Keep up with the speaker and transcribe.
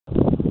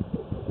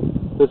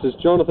This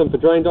is Jonathan for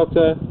Drain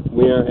Doctor.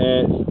 We are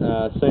at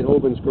St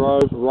Albans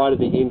Grove, right at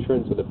the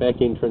entrance, or the back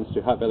entrance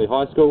to Hutt Valley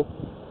High School.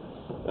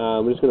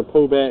 We're just going to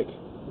pull back,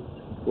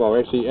 well, we're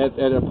actually at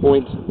a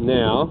point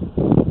now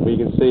where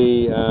you can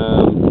see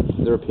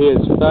the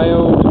repairs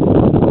failed.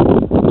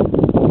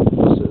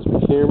 This is my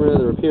camera.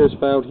 The repairs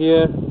failed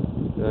here.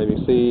 You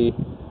can see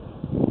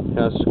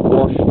how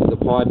squashed the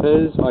pipe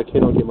is. I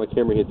cannot get my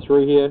camera head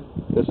through here.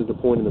 This is the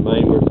point in the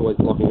main where it's always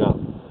blocking up.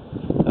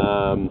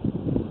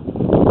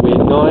 We're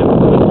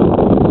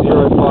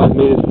 9.05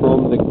 metres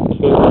from the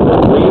camera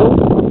reel.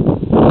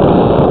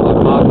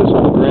 I've marked this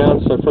on the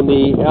ground. So from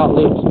the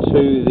outlet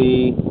to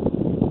the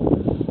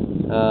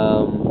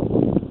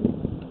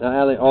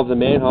outlet of the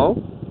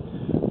manhole,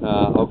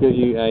 I'll give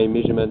you a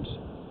measurement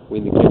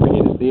when the camera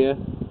head is there,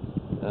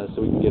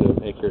 so we can get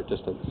an accurate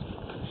distance.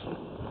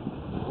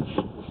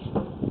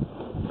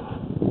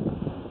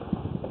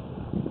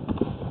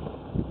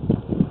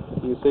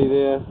 You can see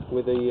there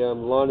where the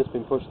line has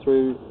been pushed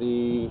through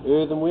the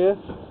earthenware.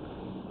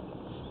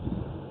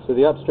 So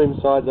the upstream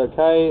side's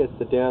okay, it's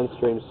the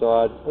downstream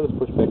side. I'll just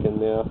push back in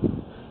now.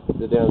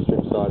 The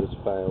downstream side has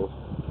failed.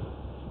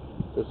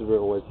 This is where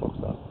it always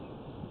blocks up.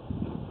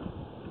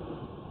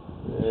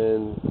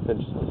 And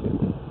pinch my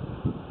camera.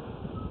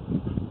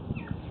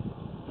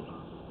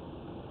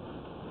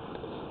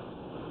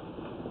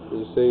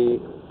 You see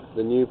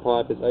the new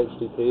pipe is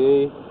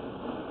HDPE.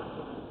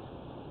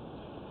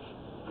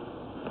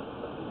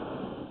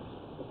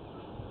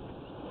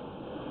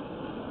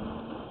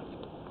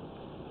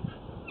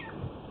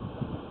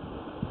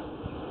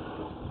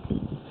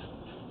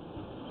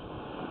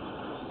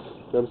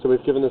 So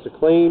we've given this a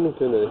clean,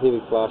 given it a heavy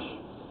flush.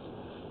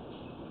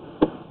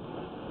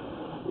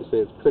 You see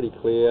it's pretty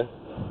clear,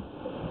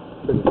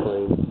 pretty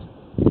clean.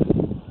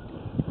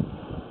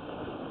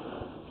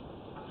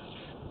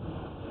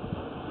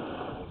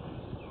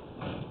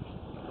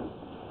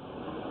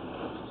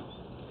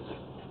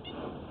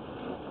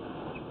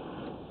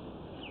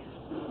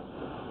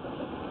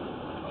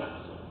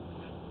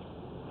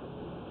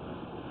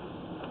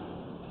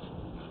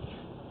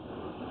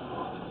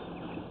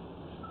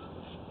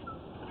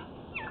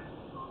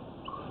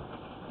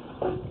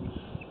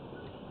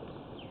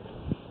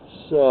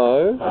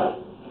 So,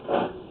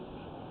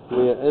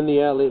 we're in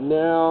the outlet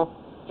now,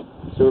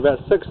 so we're about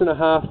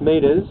 6.5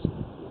 metres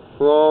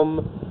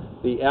from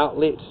the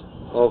outlet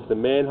of the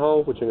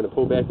manhole, which I'm going to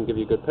pull back and give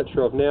you a good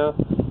picture of now,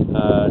 to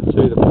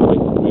the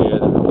point where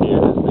the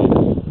repair is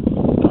needed.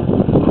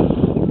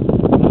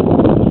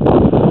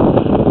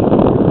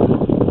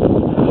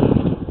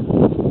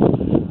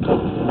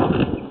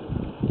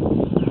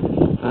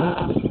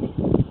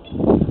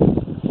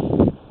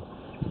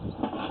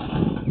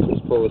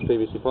 Let's pull this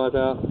PVC pipe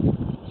out.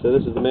 So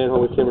this is the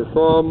manhole we came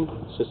from,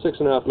 so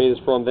 6.5 metres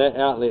from that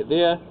outlet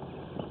there.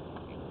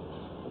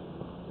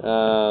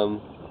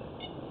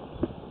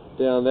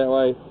 Down that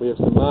way we have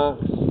some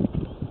marks.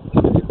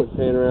 Give you a quick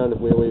pan around of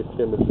where we've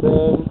come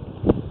from.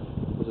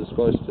 This is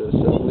close to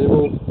self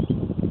level.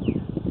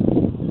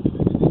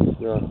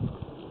 Right.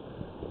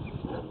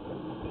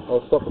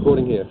 I'll stop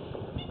recording here.